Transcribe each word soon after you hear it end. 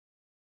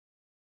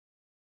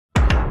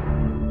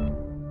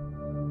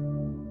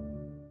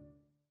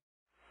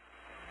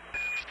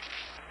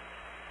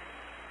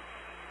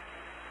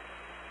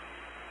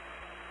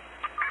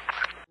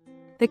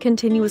The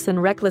continuous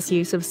and reckless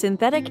use of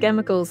synthetic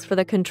chemicals for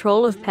the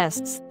control of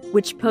pests,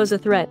 which pose a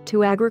threat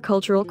to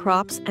agricultural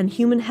crops and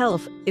human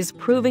health, is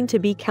proving to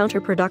be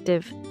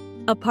counterproductive.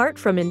 Apart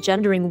from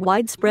engendering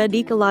widespread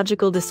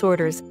ecological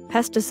disorders,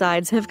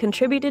 pesticides have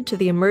contributed to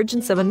the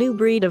emergence of a new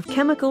breed of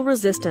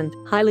chemical-resistant,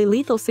 highly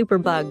lethal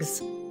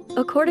superbugs.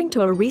 According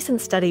to a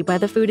recent study by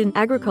the Food and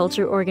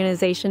Agriculture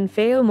Organization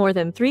FAO, more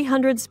than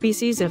 300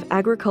 species of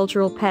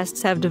agricultural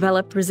pests have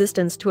developed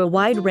resistance to a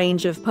wide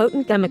range of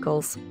potent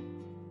chemicals.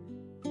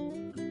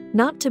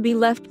 Not to be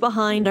left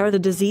behind are the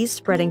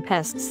disease-spreading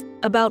pests,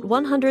 about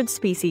 100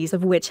 species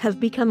of which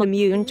have become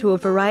immune to a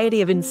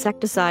variety of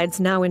insecticides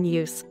now in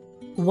use.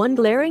 One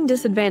glaring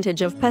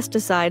disadvantage of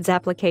pesticides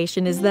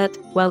application is that,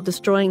 while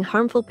destroying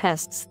harmful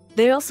pests,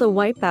 they also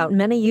wipe out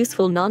many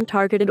useful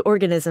non-targeted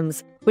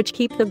organisms, which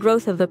keep the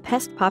growth of the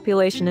pest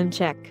population in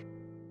check.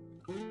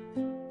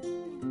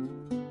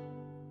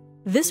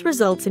 This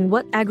results in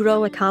what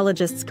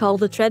agroecologists call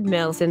the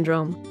treadmill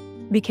syndrome.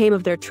 Because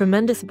of their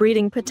tremendous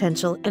breeding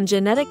potential and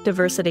genetic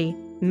diversity,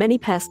 many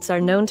pests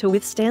are known to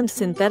withstand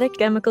synthetic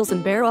chemicals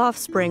and bear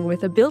offspring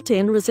with a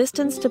built-in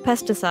resistance to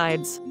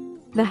pesticides.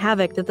 The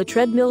havoc that the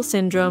treadmill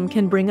syndrome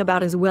can bring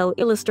about is well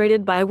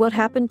illustrated by what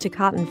happened to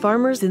cotton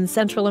farmers in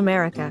Central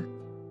America.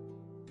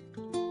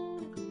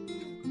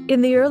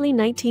 In the early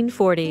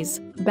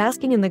 1940s,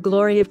 basking in the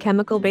glory of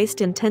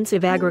chemical-based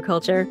intensive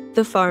agriculture,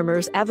 the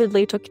farmers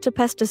avidly took to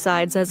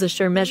pesticides as a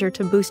sure measure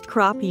to boost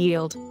crop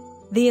yield.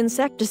 The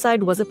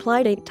insecticide was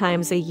applied 8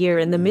 times a year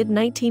in the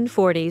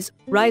mid-1940s,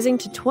 rising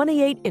to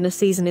 28 in a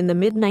season in the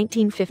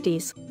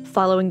mid-1950s,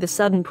 following the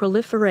sudden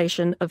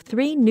proliferation of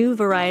 3 new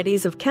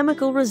varieties of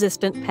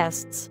chemical-resistant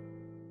pests.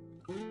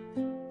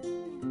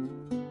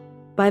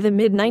 By the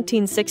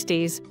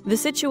mid-1960s, the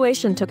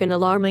situation took an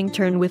alarming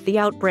turn with the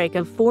outbreak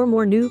of 4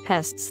 more new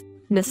pests,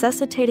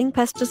 necessitating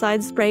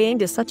pesticide spraying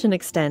to such an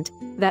extent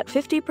that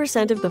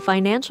 50% of the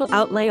financial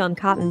outlay on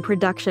cotton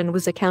production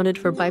was accounted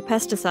for by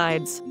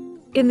pesticides.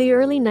 In the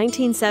early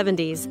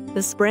 1970s,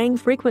 the spraying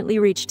frequently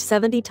reached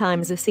 70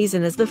 times a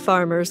season as the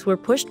farmers were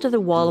pushed to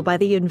the wall by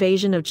the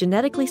invasion of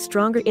genetically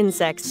stronger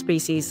insect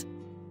species.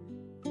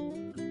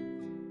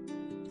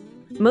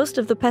 Most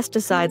of the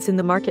pesticides in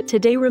the market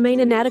today remain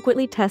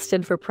inadequately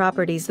tested for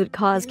properties that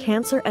cause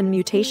cancer and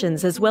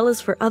mutations as well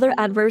as for other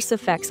adverse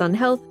effects on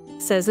health,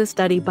 says a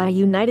study by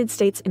United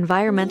States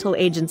environmental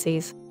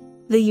agencies.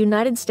 The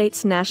United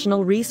States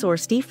National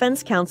Resource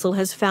Defense Council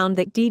has found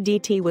that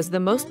DDT was the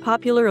most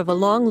popular of a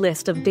long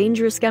list of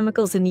dangerous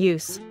chemicals in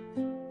use.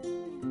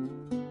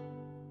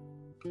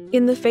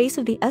 In the face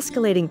of the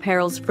escalating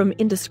perils from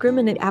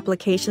indiscriminate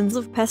applications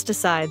of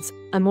pesticides,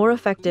 a more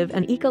effective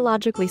and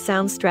ecologically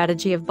sound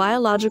strategy of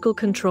biological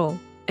control,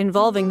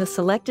 involving the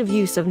selective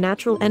use of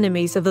natural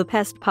enemies of the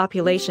pest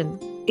population,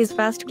 is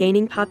fast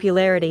gaining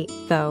popularity,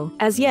 though,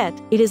 as yet,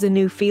 it is a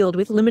new field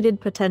with limited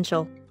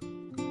potential.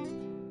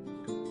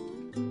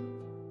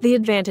 The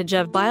advantage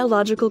of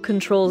biological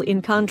control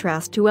in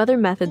contrast to other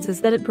methods is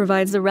that it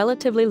provides a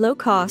relatively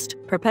low-cost,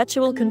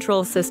 perpetual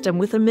control system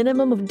with a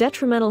minimum of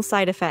detrimental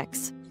side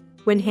effects.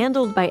 When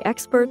handled by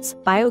experts,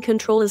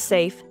 biocontrol is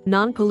safe,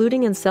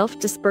 non-polluting and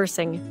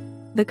self-dispersing.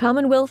 The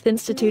Commonwealth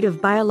Institute of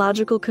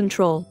Biological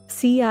Control,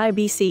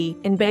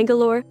 CIBC, in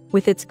Bangalore,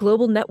 with its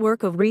global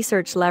network of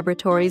research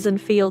laboratories and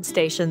field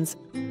stations,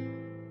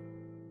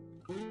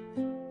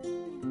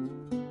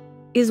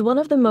 is one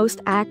of the most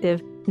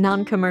active,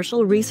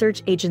 non-commercial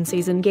research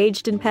agencies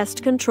engaged in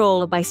pest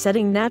control by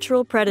setting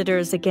natural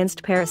predators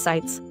against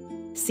parasites.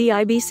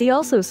 CIBC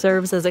also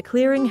serves as a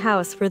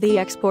clearinghouse for the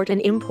export and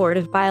import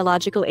of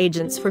biological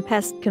agents for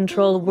pest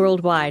control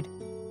worldwide.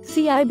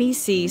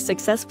 CIBC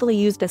successfully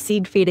used a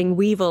seed-feeding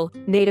weevil,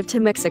 native to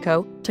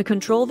Mexico, to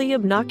control the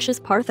obnoxious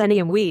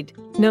Parthenium weed,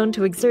 known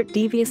to exert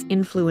devious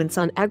influence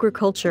on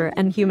agriculture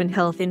and human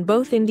health in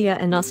both India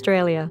and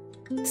Australia.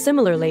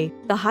 Similarly,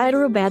 the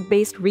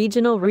Hyderabad-based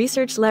Regional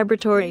Research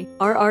Laboratory,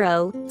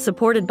 RRL,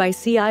 supported by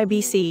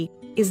CIBC,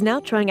 is now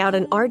trying out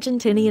an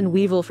Argentinian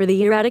weevil for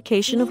the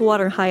eradication of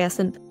water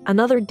hyacinth,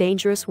 another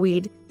dangerous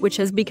weed, which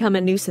has become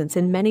a nuisance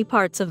in many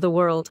parts of the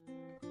world.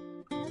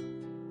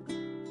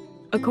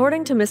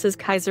 According to Mrs.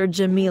 Kaiser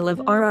Jamil of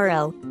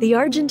RRL, the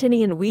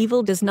Argentinian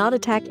weevil does not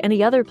attack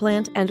any other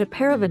plant and a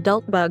pair of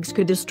adult bugs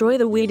could destroy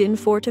the weed in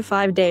 4 to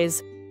 5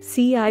 days.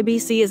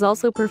 CIBC is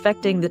also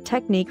perfecting the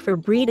technique for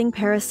breeding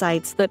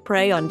parasites that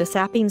prey on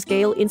sapine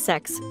scale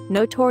insects,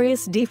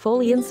 notorious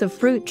defoliants of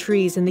fruit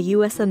trees in the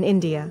US and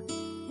India.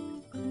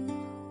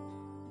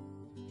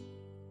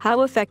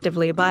 How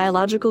effectively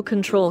biological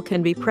control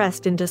can be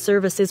pressed into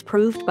service is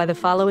proved by the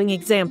following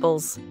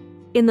examples.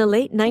 In the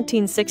late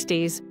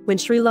 1960s, when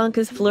Sri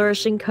Lanka's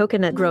flourishing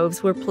coconut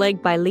groves were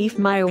plagued by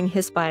leaf-mowing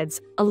hispides,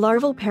 a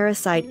larval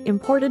parasite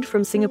imported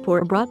from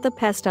Singapore brought the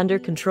pest under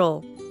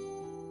control.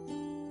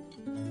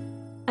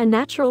 A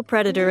natural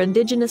predator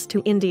indigenous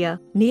to India,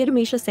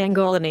 Neodomycia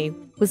sangolani,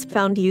 was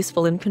found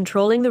useful in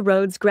controlling the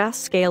Rhodes grass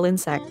scale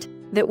insect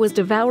that was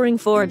devouring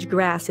forage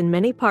grass in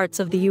many parts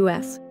of the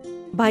US.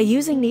 By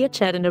using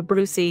Neochaetina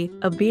brucei,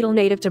 a beetle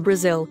native to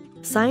Brazil,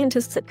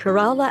 Scientists at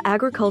Kerala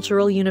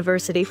Agricultural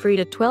University freed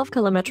a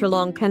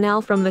 12-kilometer-long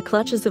canal from the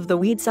clutches of the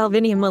weed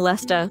Salvinia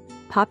molesta,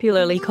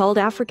 popularly called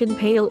African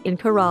pale in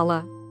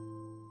Kerala.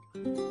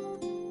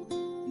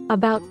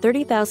 About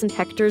 30,000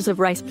 hectares of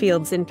rice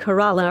fields in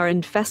Kerala are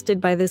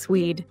infested by this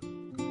weed.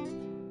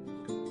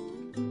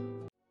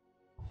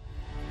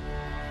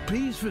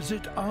 Please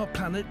visit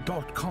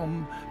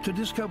ourplanet.com to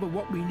discover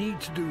what we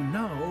need to do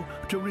now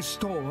to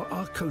restore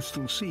our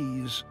coastal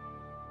seas.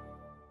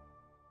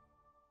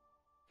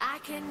 I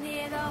can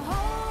hear the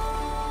whole